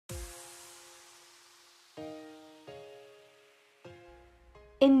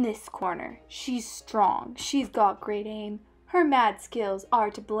In this corner, she's strong, she's got great aim. Her mad skills are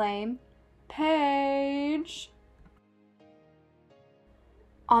to blame. Paige.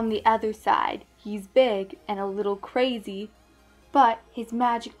 On the other side, he's big and a little crazy, but his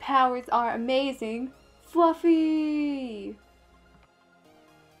magic powers are amazing. Fluffy.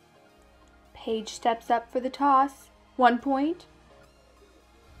 Paige steps up for the toss. 1 point.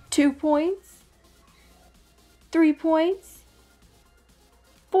 2 points. 3 points.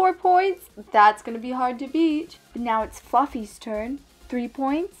 4 points. That's going to be hard to beat. But now it's Fluffy's turn. 3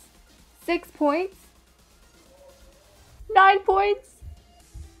 points. 6 points. 9 points.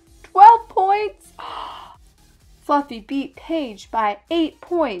 12 points. Fluffy beat Paige by 8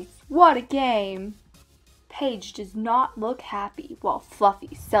 points. What a game. Paige does not look happy while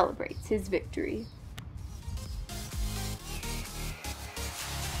Fluffy celebrates his victory.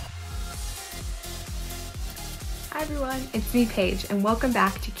 Hi everyone, it's me Paige and welcome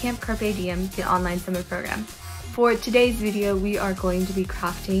back to Camp Carpe Diem, the online summer program. For today's video, we are going to be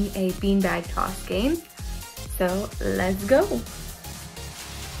crafting a beanbag toss game. So let's go.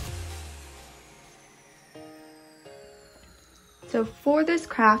 So for this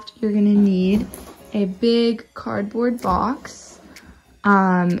craft, you're gonna need a big cardboard box,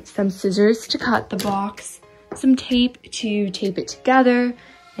 some scissors to cut the box, some tape to tape it together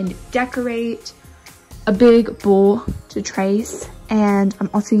and decorate, a big bowl to trace, and I'm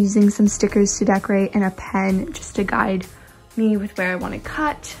also using some stickers to decorate and a pen just to guide me with where I want to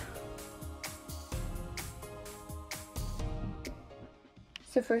cut.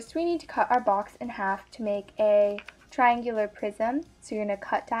 So first we need to cut our box in half to make a triangular prism. So you're going to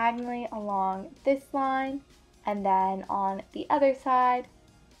cut diagonally along this line and then on the other side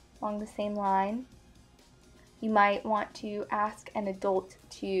along the same line. You might want to ask an adult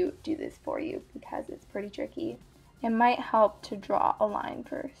to do this for you because it's pretty tricky. It might help to draw a line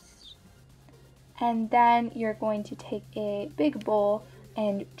first. And then you're going to take a big bowl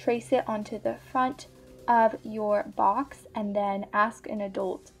and trace it onto the front of your box and then ask an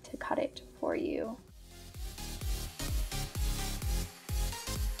adult to cut it for you.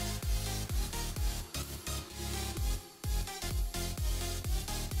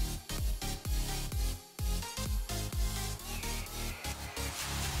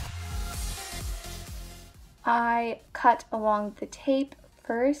 I cut along the tape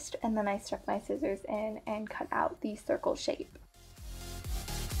first and then I stuck my scissors in and cut out the circle shape.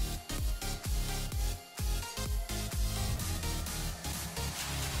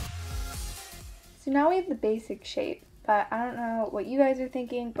 So now we have the basic shape, but I don't know what you guys are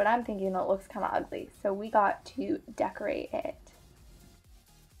thinking, but I'm thinking it looks kind of ugly, so we got to decorate it.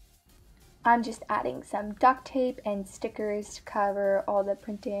 I'm just adding some duct tape and stickers to cover all the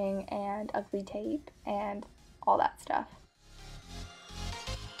printing and ugly tape and all that stuff.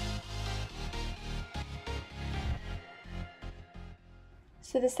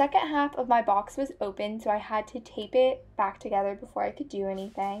 So the second half of my box was open, so I had to tape it back together before I could do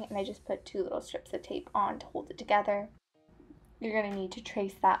anything, and I just put 2 little strips of tape on to hold it together. You're going to need to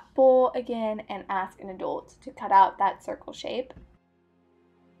trace that bowl again and ask an adult to cut out that circle shape.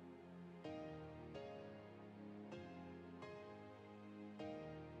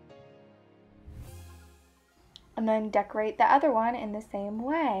 And then decorate the other one in the same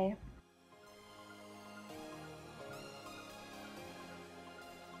way.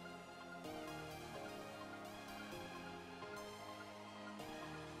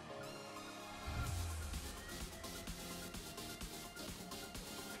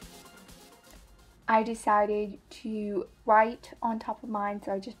 I decided to write on top of mine,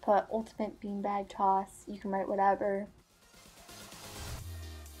 so I just put Ultimate Beanbag Toss. You can write whatever.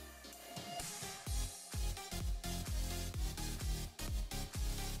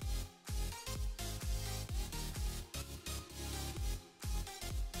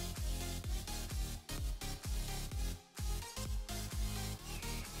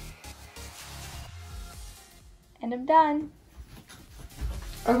 And I'm done.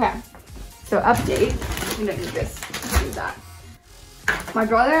 Okay, so update. I'm gonna do this. Do that. My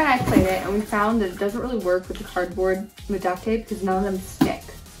brother and I played it and we found that it doesn't really work with the cardboard and the duct tape because none of them stick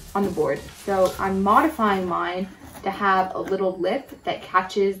on the board. So I'm modifying mine to have a little lip that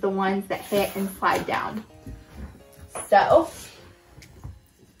catches the ones that hit and slide down. So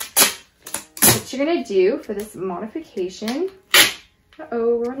what you're gonna do for this modification,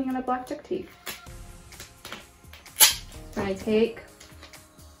 uh-oh, we're running out of black duct tape. I'm gonna take,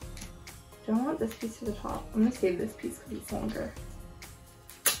 don't want this piece to the top. I'm gonna save this piece because it's longer.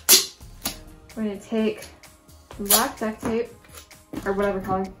 We're gonna take some black duct tape, or whatever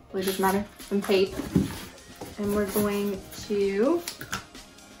color, really doesn't matter, some tape, and we're going to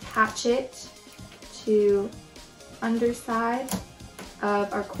attach it to underside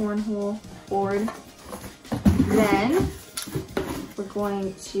of our cornhole board. Then we're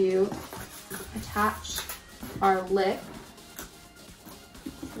going to attach our lip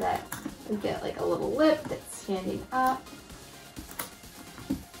so that we get like a little lip that's standing up.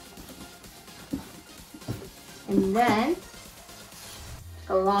 And then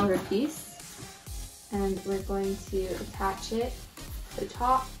a longer piece, and we're going to attach it to the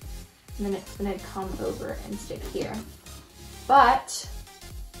top, and then it's gonna come over and stick here. But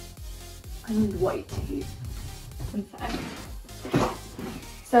I need white tape inside,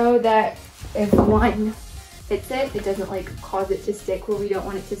 so that if one hits it, it doesn't like cause it to stick where we don't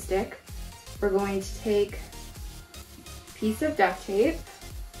want it to stick. We're going to take a piece of duct tape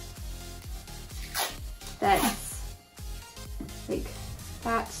that's like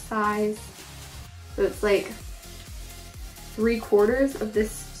that size, so it's like 3/4 of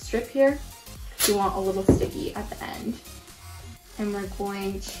this strip here. You want a little sticky at the end, and we're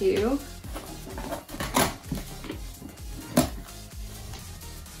going to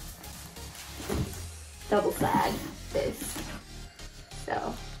double sag this.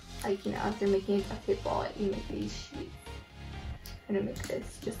 So, like, you know, if you're making a duct tape wallet, you make these sheets. I'm gonna make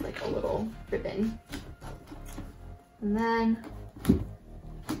this just like a little ribbon. And then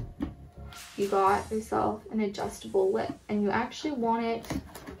you got yourself an adjustable lip, and you actually want it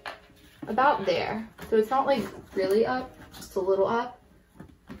about there. So it's not like really up, just a little up,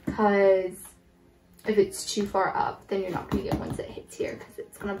 because if it's too far up, then you're not gonna get once it hits here because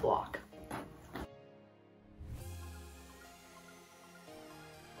it's gonna block.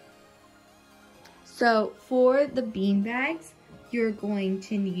 So for the bean bags, you're going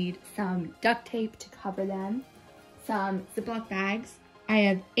to need some duct tape to cover them, some Ziploc bags. I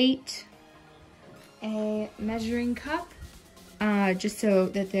have 8, a measuring cup, just so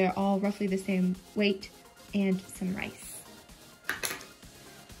that they're all roughly the same weight, and some rice.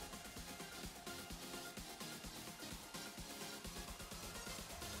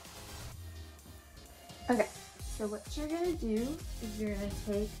 Okay, so what you're gonna do is you're gonna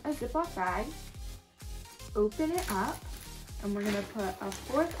take a Ziploc bag, open it up, and we're gonna put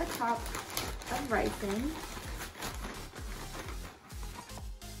 1/4 a cup of rice in.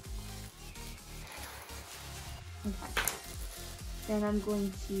 Okay. Then I'm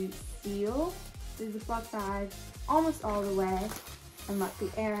going to seal the Ziploc bag almost all the way and let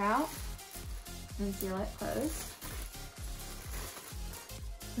the air out and seal it closed.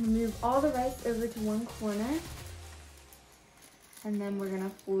 I'm gonna move all the rice over to one corner, and then we're gonna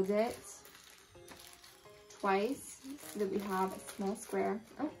fold it twice so that we have a small square.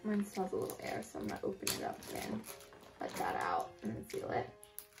 Oh, mine still has a little air, so I'm gonna open it up again, let that out, and then seal it.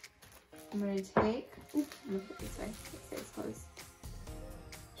 I'm gonna take, I'm gonna put it this way, it stays closed.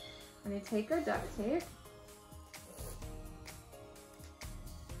 I'm gonna take our duct tape,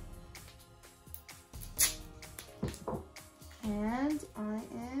 and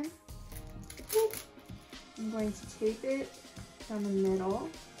I'm going to tape it down the middle.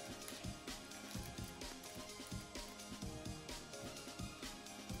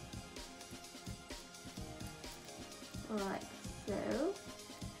 Like so.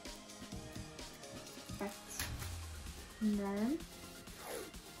 Perfect. And then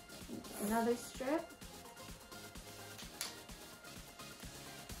another strip.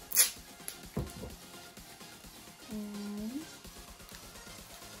 And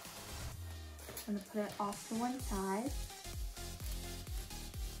I'm going to put it off to one side.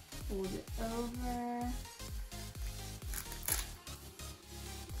 Fold it over.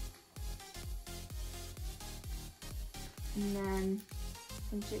 And then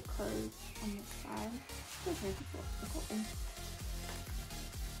pinch it closed on this side. Okay.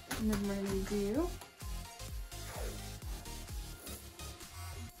 And then we're going to do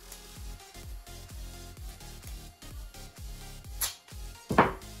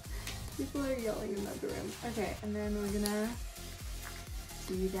people are yelling in the other room. Okay, and then we're gonna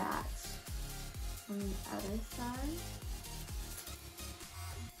do that on the other side.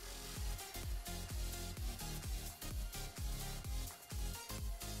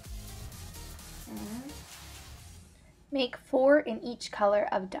 And make 4 in each color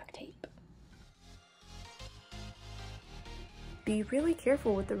of duct tape. Be really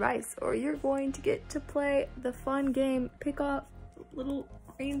careful with the rice, or you're going to get to play the fun game, pick off little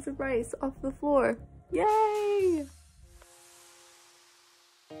grains of rice off the floor. Yay!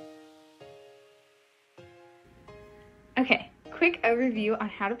 Okay, quick overview on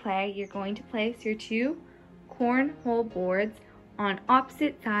how to play. You're going to place your 2 cornhole boards on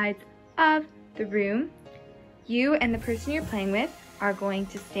opposite sides of the room. you and the person you're playing with are going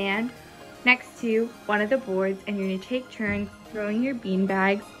to stand next to one of the boards, and you're going to take turns throwing your bean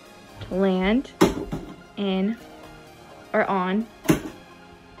bags to land in or on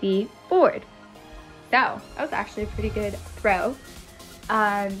the board. So that was actually a pretty good throw.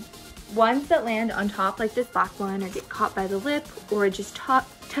 Ones that land on top, like this black one, or get caught by the lip, or just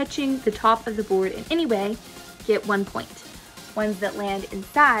touching the top of the board in any way, get 1 point. Ones that land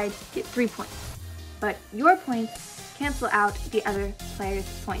inside get 3 points. But your points cancel out the other player's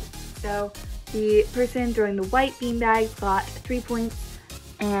points. So the person throwing the white beanbags got 3 points,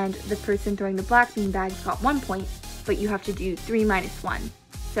 and the person throwing the black beanbags got 1 point, but you have to do 3 minus 1.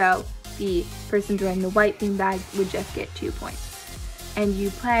 So the person throwing the white beanbags would just get 2 points. And you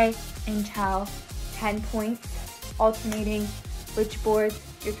play until 10 points, alternating which boards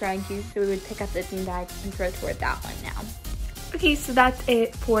you're throwing to. So we would pick up the beanbags and throw toward that one now. Okay, so that's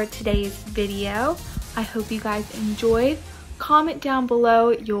it for today's video. I hope you guys enjoyed. Comment down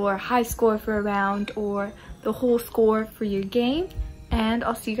below your high score for a round or the whole score for your game, and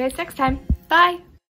I'll see you guys next time. Bye!